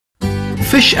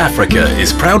Fish Africa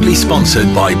is proudly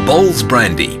sponsored by Bowls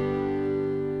Brandy.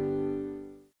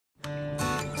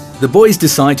 The boys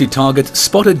decide to target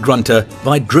spotted grunter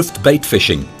by drift bait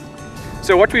fishing.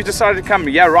 So what we've decided to come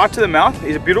right to the mouth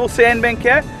is a beautiful sandbank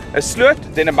here, a sloot,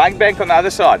 then a mud bank on the other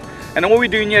side. And all we're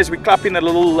doing here is we're clapping the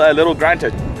little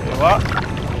grunter.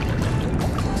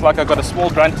 It's like I've got a small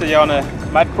grunter here on a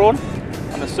mud prawn,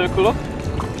 on a circle hook.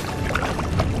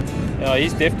 Yeah,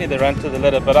 he's definitely the run to the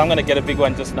litter, but I'm going to get a big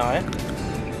one just now.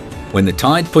 When the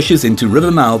tide pushes into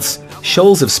river mouths,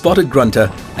 shoals of spotted grunter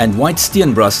and white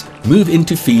Steenbras move in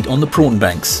to feed on the prawn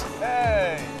banks.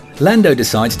 Hey. Lando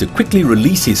decides to quickly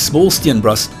release his small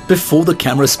Steenbras before the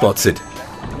camera spots it.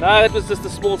 No, that was just a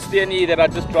small steenie that I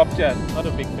just dropped here, not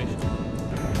a big fish.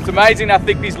 It's amazing how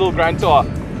thick these little grunter are.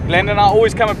 Lando and I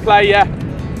always come and play here.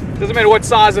 Doesn't matter what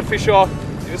size the fish are,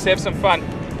 you just have some fun.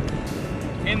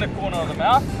 In the corner of the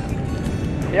mouth.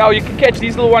 Yeah, you can catch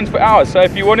these little ones for hours, so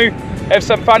if you want to have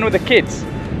some fun with the kids,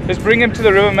 just bring them to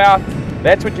the river mouth.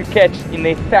 That's what you catch in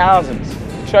their thousands.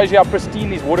 It shows you how pristine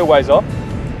these waterways are.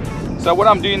 So what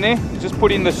I'm doing there is just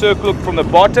putting the circle hook from the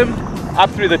bottom up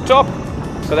through the top,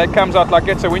 so that comes out like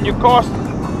that. So when you cast,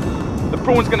 the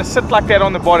prawn's going to sit like that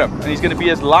on the bottom, and he's going to be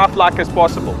as lifelike as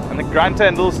possible. And the grunter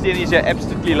and little steenies here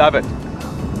absolutely love it.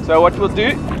 So what we'll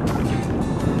do,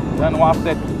 don't wipe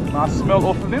that nice smell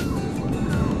off of them.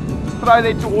 Just throw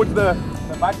that towards the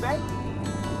mud bank.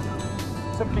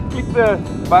 Simply click the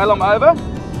bail arm over.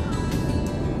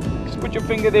 Just put your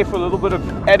finger there for a little bit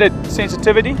of added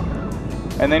sensitivity,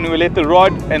 and then we'll let the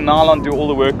rod and nylon do all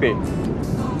the work there.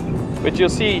 But you'll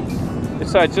see,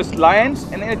 so it just lands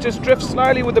and then it just drifts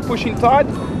slowly with the pushing tide,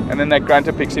 and then that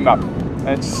grunter picks him up. And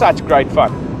it's such great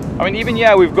fun. I mean, even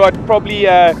here we've got probably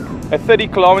a 30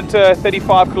 kilometer,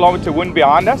 35 kilometer wind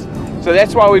behind us. So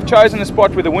that's why we've chosen a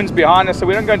spot where the wind's behind us, so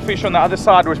we don't go and fish on the other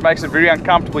side, which makes it very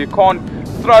uncomfortable. You can't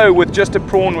throw with just a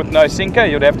prawn with no sinker,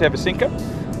 you'd have to have a sinker.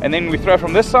 And then we throw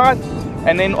from this side,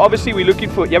 and then obviously we're looking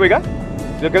for, here we go.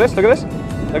 Look at this, look at this,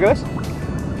 look at this.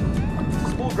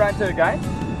 Small grunter again.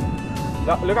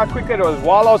 Look how quick that was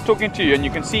while I was talking to you, and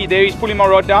you can see there he's pulling my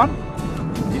rod down.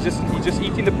 He's just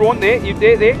eating the prawn there,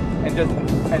 there,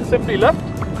 and simply lift,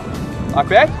 like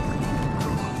that.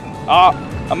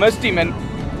 I missed him, and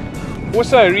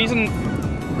also a reason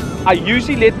I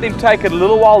usually let them take a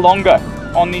little while longer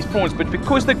on these prawns, but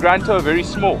because the grunter are very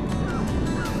small,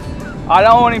 I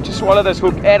don't want him to swallow this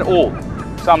hook at all.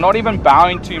 So I'm not even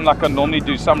bowing to him like I normally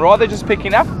do. So I'm rather just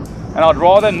picking up, and I'd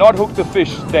rather not hook the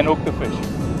fish than hook the fish.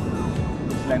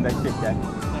 Just land that kick, eh?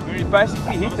 When you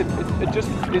basically hit it,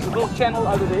 there's a little channel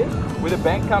over there where the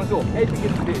bank comes off. As you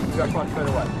get to there, you go quite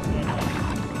further away.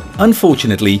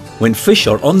 Unfortunately, when fish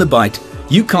are on the bite,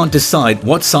 you can't decide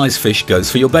what size fish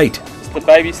goes for your bait. It's the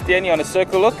baby steenie on a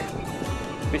circle hook,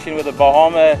 fishing with a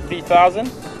Bahama 3000.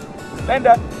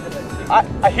 Lando,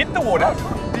 I hit the water.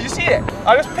 Did you see it?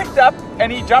 I just picked up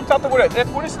and he jumped out the water. That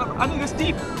water's only this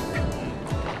deep.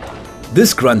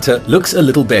 This grunter looks a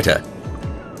little better.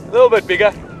 A little bit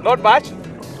bigger, not much,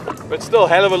 but still a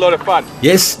hell of a lot of fun.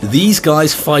 Yes, these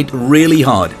guys fight really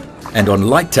hard, and on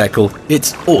light tackle,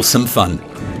 it's awesome fun.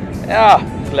 Yeah,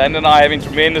 Lando and I are having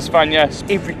tremendous fun here.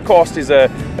 Every cast is a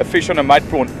fish on a mud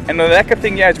prawn. And the lekker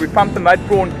thing here is we pump the mud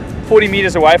prawn 40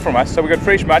 meters away from us, so we've got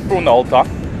fresh mud prawn the whole time.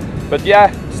 But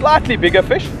yeah, slightly bigger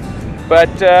fish, but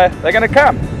they're going to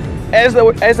come. As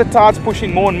the tide's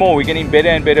pushing more and more, we're getting better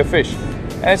and better fish.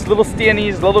 And it's little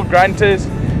steenies, little grunters.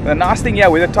 And the nice thing here,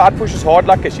 where the tide pushes hard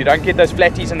like this, you don't get those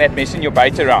flatties and that messing your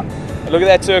bait around. And look at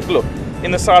that circle hook.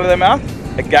 In the side of the mouth,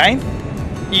 again,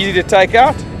 easy to take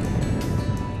out.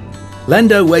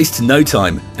 Lando wastes no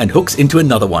time and hooks into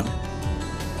another one.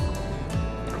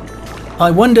 I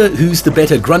wonder who's the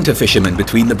better grunter fisherman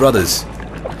between the brothers.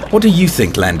 What do you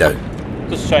think, Lando?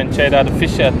 Just showing Chad how to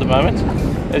fish at the moment.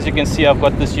 As you can see, I've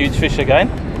got this huge fish again.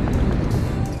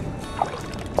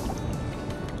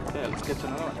 Yeah, let's get to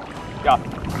another one.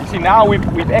 Yeah, you see now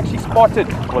we've actually spotted,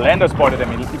 well, Lando spotted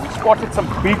them. We spotted some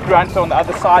big grunter on the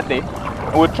other side there.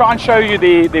 And we'll try and show you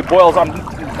their boils.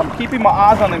 I'm keeping my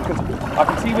eyes on them because I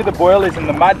can see where the boil is and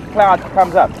the mud cloud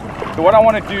comes up. So what I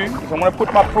want to do is I want to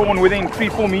put my prawn within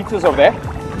 3-4 meters of that,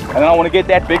 and then I want to get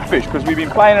that big fish because we've been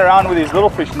playing around with these little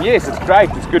fish, and yes, it's great,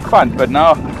 it's good fun, but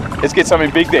now let's get something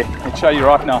big there. I'll show you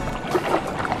right now.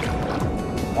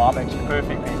 Oh, I'm actually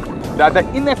perfect there.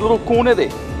 They're in that little corner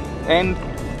there, and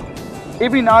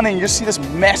every now and then you just see this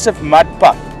massive mud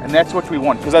puff, and that's what we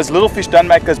want because those little fish don't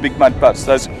make those big mud puffs.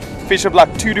 Those fish of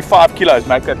like 2 to 5 kilos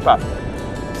make that puff.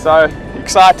 So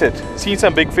excited, seen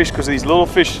some big fish because of these little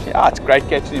fish. Yeah, it's great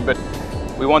catching them, but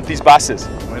we want these buses.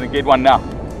 We're going to get one now.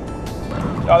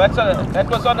 Oh, that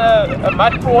was on a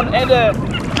mud prawn and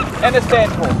a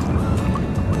sand prawn.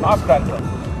 Nice grunter.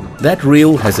 That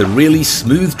reel has a really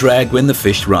smooth drag when the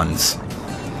fish runs.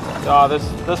 Yeah, this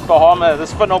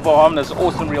fin of Bahama is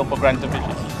awesome reel for grunter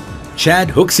fishing. Chad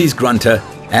hooks his grunter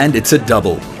and it's a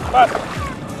double.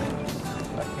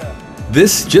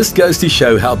 This just goes to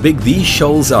show how big these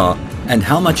shoals are and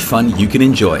how much fun you can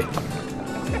enjoy.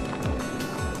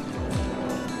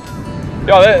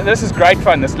 Yeah, this is great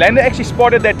fun. This lander actually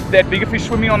spotted that bigger fish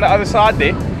swimming on the other side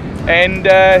there, and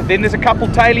then there's a couple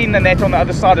tailing the net on the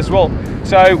other side as well.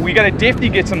 So we're going to definitely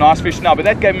get some nice fish now, but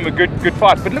that gave him a good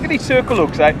fight. But look at these circle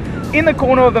hooks, eh? In the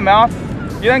corner of the mouth.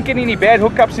 You don't get any bad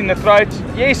hookups in the throat.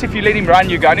 Yes, if you let him run,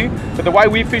 you're going to. But the way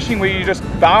we're fishing, where you just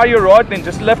bow your rod and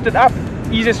just lift it up,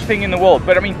 easiest thing in the world.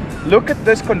 But I mean, look at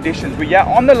this conditions. We're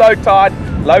on the low tide,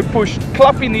 low push,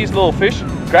 clupping these little fish.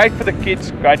 Great for the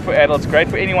kids, great for adults, great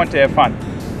for anyone to have fun.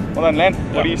 Well done, Lan.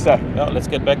 What do you say? Yeah, let's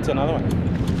get back to another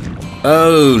one.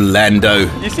 Oh, Lando.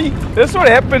 You see, this is what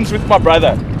happens with my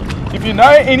brother. If you know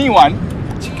anyone,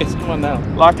 Someone now.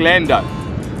 like Lando,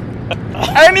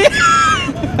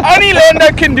 only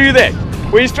Lando can do that.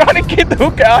 Where he's trying to get the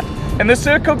hook out and the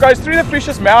circle goes through the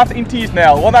fish's mouth into his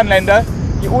nail. Well done, Lando.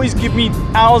 You always give me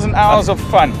hours and hours of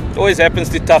fun. It always happens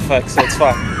to tough folks, so it's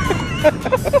fine.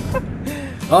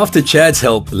 After Chad's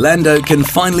help, Lando can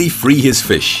finally free his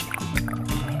fish.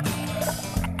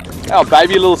 Oh,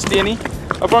 baby little Steenie.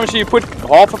 I promise you put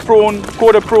half a prawn,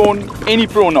 quarter prawn, any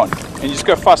prawn on, and you just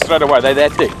go fast straight away. They're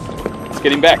that big. Let's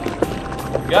get him back.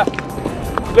 Yeah.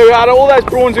 Look, out of all those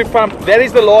prawns we pumped, that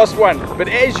is the last one. But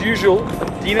as usual,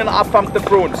 Dean and I pumped the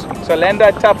prawns. So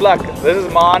Lando, tough luck. This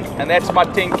is mine, and that's my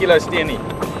 10 kilo Steenie.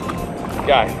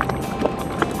 Go.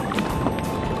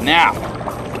 Now,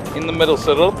 in the middle,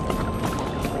 Cyril.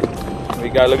 There we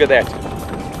go, look at that.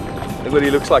 Look what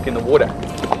he looks like in the water.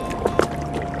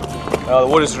 Oh, the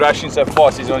water's rushing so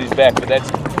fast, he's on his back, but that's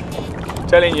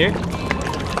telling you.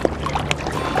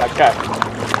 Okay.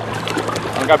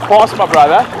 I'm going to go past my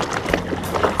brother.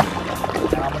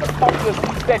 And I'm going to pop this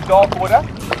into that dark water.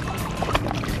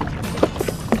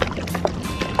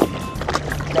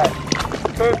 Okay.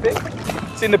 Perfect.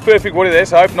 It's in the perfect water there,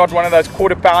 so I hope not one of those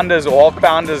quarter pounders or half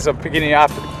pounders are picking it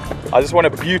up. I just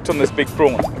want to butte on this big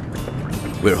prawn.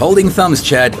 We're holding thumbs,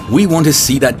 Chad. We want to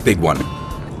see that big one.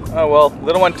 Oh well,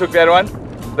 little one took that one.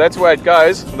 That's where it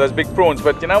goes, those big prawns.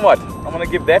 But you know what? I'm going to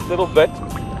give that little bit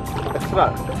a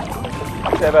throw.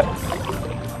 Let's have a...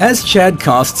 As Chad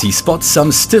casts, he spots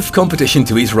some stiff competition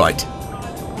to his right.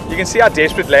 You can see how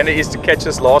desperate Lando is to catch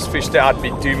this last fish to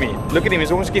outbeat me. Look at him,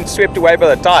 he's almost getting swept away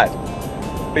by the tide.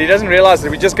 But he doesn't realize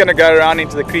that we're just going to go around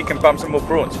into the creek and pump some more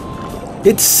prawns.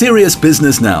 It's serious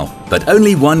business now, but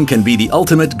only one can be the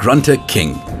ultimate grunter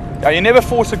king. Now, you never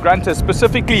force a grunter,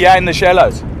 specifically here in the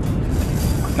shallows.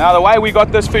 Now the way we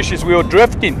got this fish is we were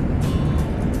drifting.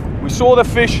 We saw the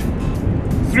fish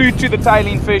through to the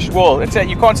tailing fish. Well,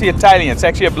 you can't see a tailing, it's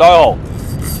actually a blowhole.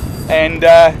 And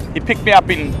he picked me up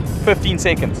in 15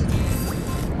 seconds.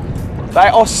 They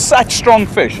are such strong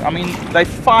fish. I mean, they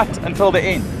fight until the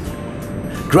end.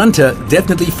 Grunter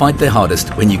definitely fight their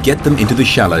hardest when you get them into the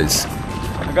shallows.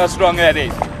 Look how strong that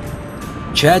is.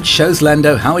 Chad shows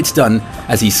Lando how it's done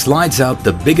as he slides out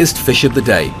the biggest fish of the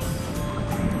day.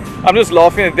 I'm just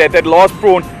laughing at that last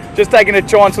prawn, just taking a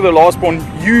chance with the last prawn,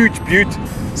 huge butte,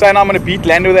 saying I'm going to beat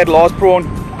Lando with that last prawn.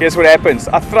 Guess what happens?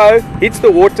 I throw, hits the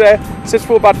water, sits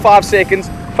for about 5 seconds,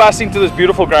 fast into this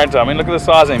beautiful grunter. I mean, look at the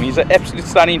size of him. He's an absolute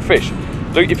stunning fish.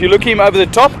 Look, if you look him over the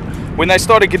top, when they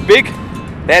start to get big,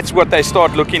 that's what they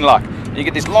start looking like. You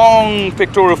get these long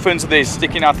pectoral fins there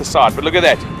sticking out the side. But look at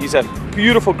that. He's a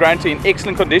beautiful grunter in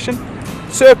excellent condition.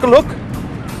 Circle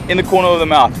hook in the corner of the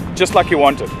mouth, just like you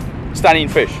wanted. Stunning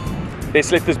fish.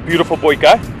 Let's let this beautiful boy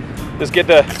go. Just get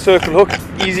the circle hook,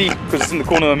 easy, because it's in the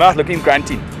corner of the mouth. Look at him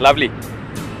grunting. Lovely.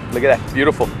 Look at that.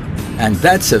 Beautiful. And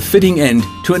that's a fitting end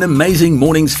to an amazing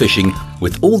morning's fishing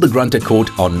with all the grunter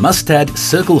caught on mustad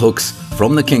circle hooks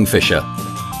from the Kingfisher.